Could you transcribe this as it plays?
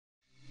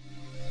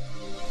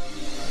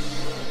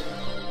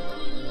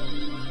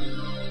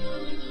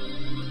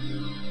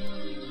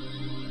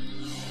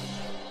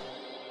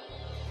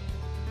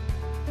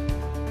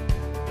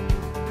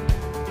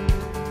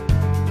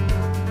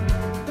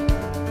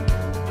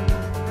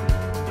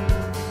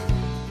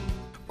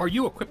Are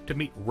you equipped to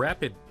meet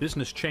rapid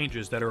business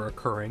changes that are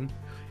occurring?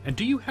 And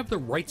do you have the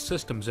right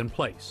systems in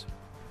place?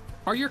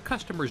 Are your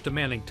customers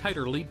demanding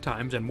tighter lead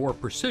times and more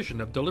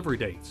precision of delivery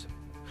dates?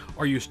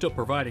 Are you still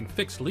providing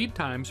fixed lead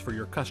times for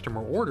your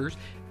customer orders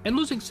and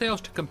losing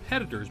sales to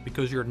competitors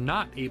because you're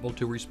not able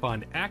to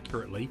respond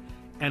accurately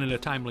and in a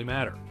timely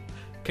manner?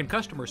 Can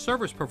customer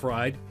service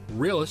provide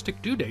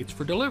realistic due dates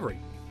for delivery?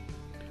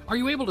 Are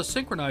you able to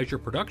synchronize your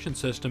production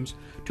systems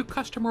to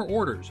customer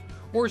orders,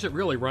 or is it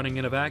really running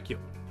in a vacuum?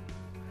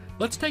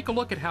 Let's take a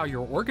look at how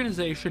your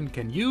organization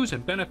can use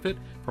and benefit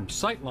from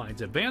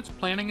SyteLine's advanced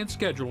planning and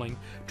scheduling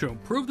to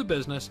improve the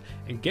business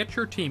and get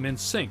your team in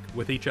sync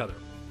with each other.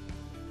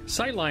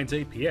 SyteLine's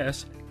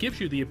APS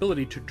gives you the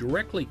ability to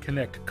directly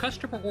connect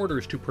customer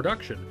orders to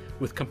production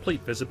with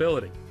complete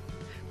visibility.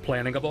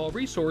 Planning of all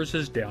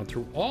resources down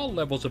through all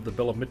levels of the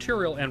bill of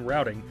material and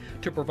routing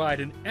to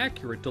provide an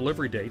accurate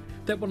delivery date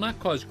that will not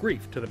cause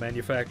grief to the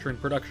manufacturing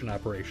production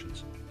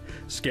operations.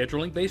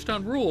 Scheduling based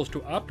on rules to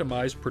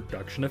optimize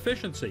production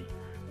efficiency.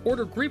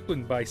 Order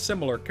grouping by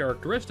similar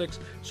characteristics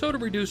so to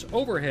reduce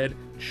overhead,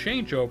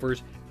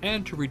 changeovers,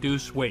 and to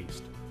reduce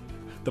waste.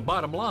 The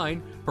bottom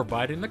line,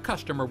 providing the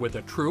customer with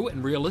a true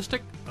and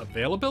realistic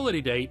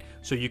availability date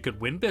so you could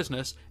win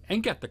business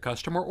and get the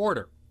customer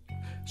order.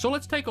 So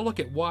let's take a look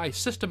at why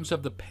systems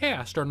of the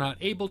past are not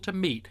able to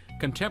meet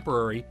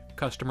contemporary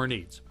customer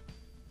needs.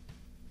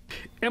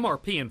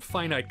 MRP and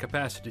finite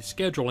capacity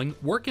scheduling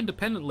work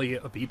independently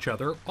of each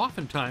other,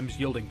 oftentimes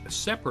yielding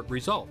separate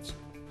results.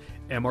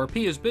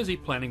 MRP is busy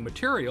planning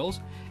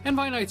materials, and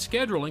finite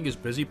scheduling is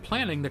busy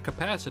planning the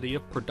capacity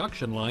of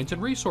production lines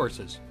and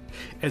resources.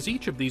 As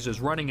each of these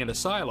is running in a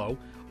silo,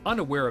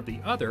 unaware of the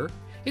other,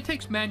 it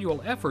takes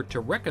manual effort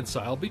to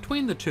reconcile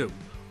between the two,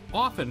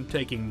 often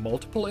taking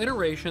multiple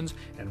iterations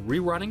and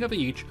rerunning of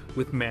each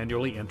with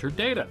manually entered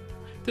data.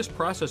 This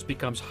process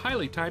becomes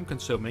highly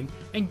time-consuming,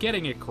 and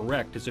getting it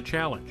correct is a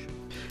challenge.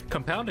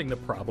 Compounding the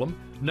problem,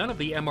 none of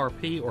the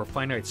MRP or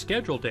finite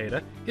schedule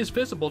data is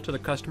visible to the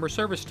customer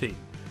service team,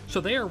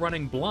 so they are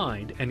running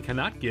blind and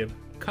cannot give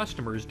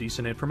customers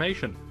decent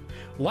information.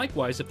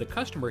 Likewise, if the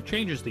customer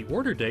changes the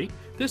order date,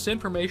 this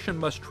information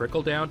must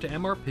trickle down to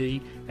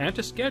MRP and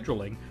to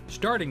scheduling,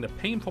 starting the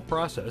painful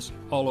process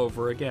all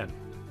over again.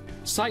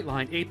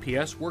 SyteLine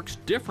APS works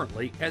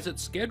differently as it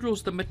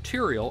schedules the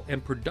material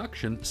and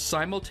production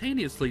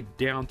simultaneously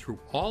down through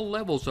all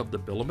levels of the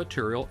bill of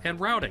material and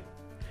routing.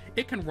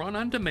 It can run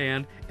on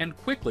demand and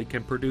quickly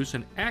can produce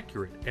an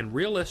accurate and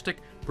realistic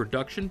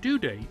production due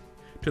date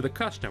to the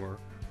customer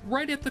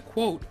right at the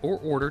quote or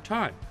order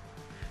time.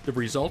 The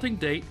resulting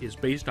date is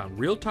based on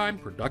real-time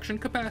production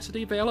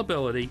capacity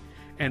availability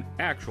and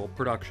actual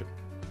production.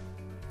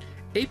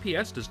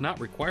 APS does not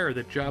require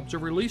that jobs are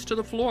released to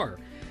the floor,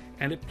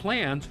 and it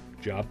plans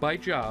job by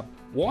job,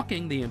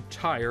 walking the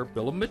entire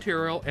bill of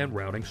material and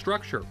routing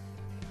structure.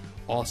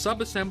 All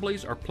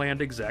subassemblies are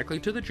planned exactly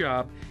to the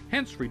job,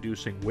 hence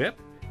reducing WIP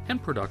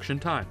and production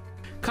time.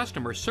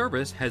 Customer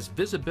service has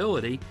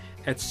visibility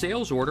at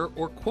sales order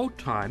or quote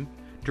time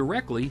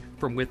directly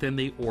from within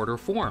the order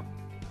form.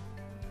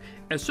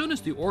 As soon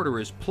as the order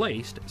is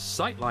placed,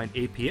 SyteLine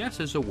APS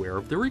is aware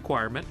of the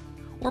requirement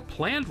or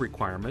planned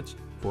requirements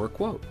for a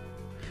quote.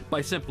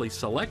 By simply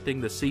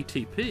selecting the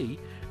CTP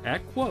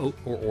at quote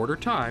or order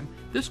time,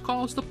 this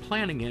calls the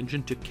planning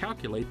engine to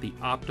calculate the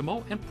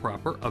optimal and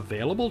proper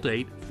available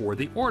date for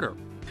the order.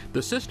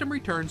 The system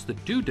returns the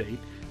due date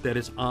that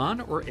is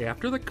on or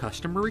after the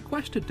customer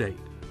requested date.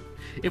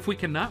 If we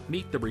cannot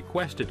meet the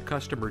requested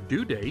customer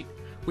due date,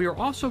 we are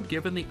also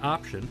given the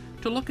option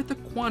to look at the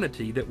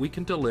quantity that we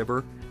can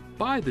deliver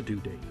by the due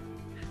date.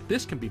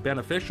 This can be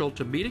beneficial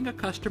to meeting a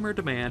customer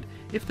demand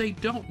if they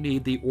don't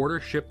need the order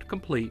shipped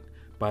complete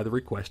by the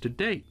requested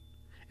date,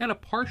 and a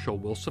partial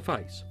will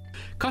suffice.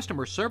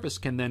 Customer service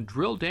can then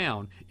drill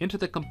down into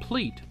the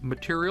complete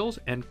materials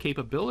and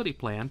capability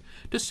plan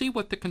to see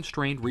what the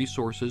constrained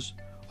resources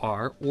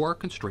are or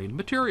constrained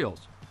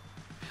materials.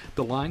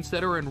 The lines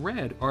that are in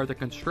red are the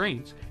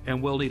constraints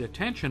and will need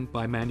attention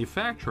by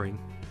manufacturing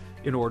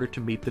in order to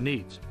meet the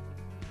needs.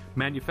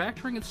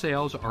 Manufacturing and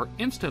sales are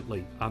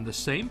instantly on the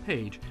same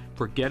page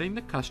for getting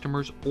the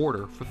customer's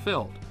order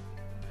fulfilled.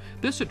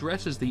 This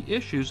addresses the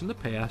issues in the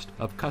past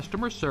of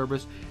customer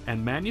service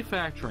and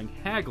manufacturing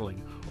haggling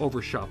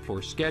over shop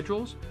floor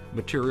schedules,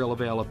 material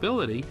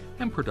availability,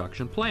 and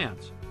production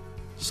plans.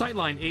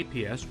 SyteLine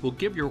APS will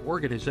give your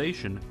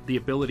organization the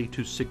ability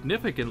to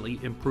significantly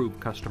improve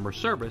customer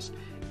service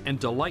and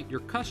delight your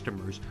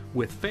customers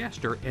with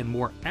faster and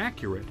more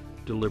accurate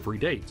delivery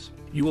dates.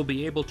 You will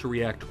be able to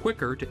react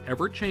quicker to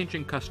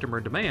ever-changing customer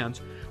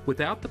demands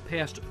without the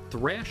past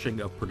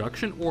thrashing of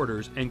production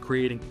orders and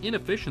creating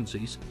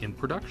inefficiencies in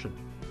production.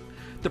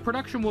 The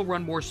production will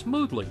run more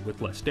smoothly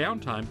with less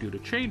downtime due to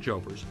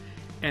changeovers,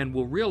 and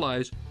will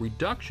realize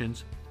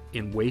reductions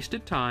in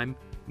wasted time,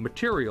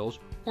 materials,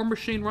 or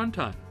machine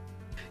runtime.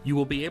 You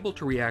will be able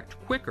to react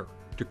quicker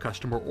to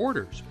customer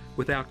orders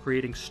without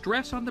creating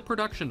stress on the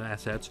production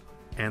assets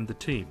and the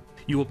team.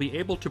 You will be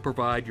able to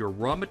provide your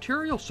raw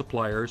material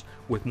suppliers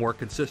with more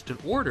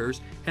consistent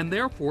orders and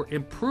therefore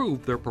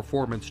improve their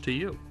performance to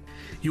you.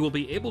 You will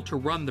be able to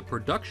run the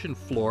production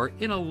floor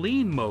in a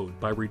lean mode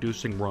by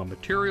reducing raw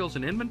materials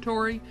and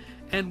inventory,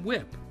 and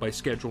WIP by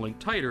scheduling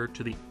tighter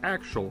to the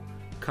actual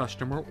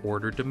customer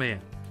order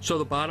demand. So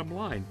the bottom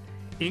line,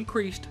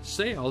 increased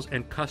sales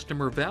and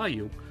customer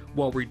value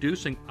while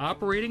reducing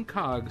operating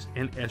COGS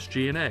and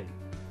SG&A.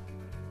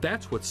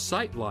 That's what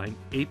SyteLine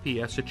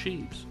APS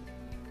achieves.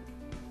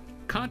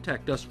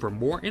 Contact us for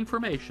more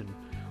information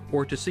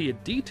or to see a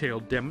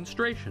detailed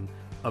demonstration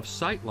of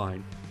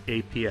SyteLine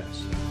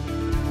APS.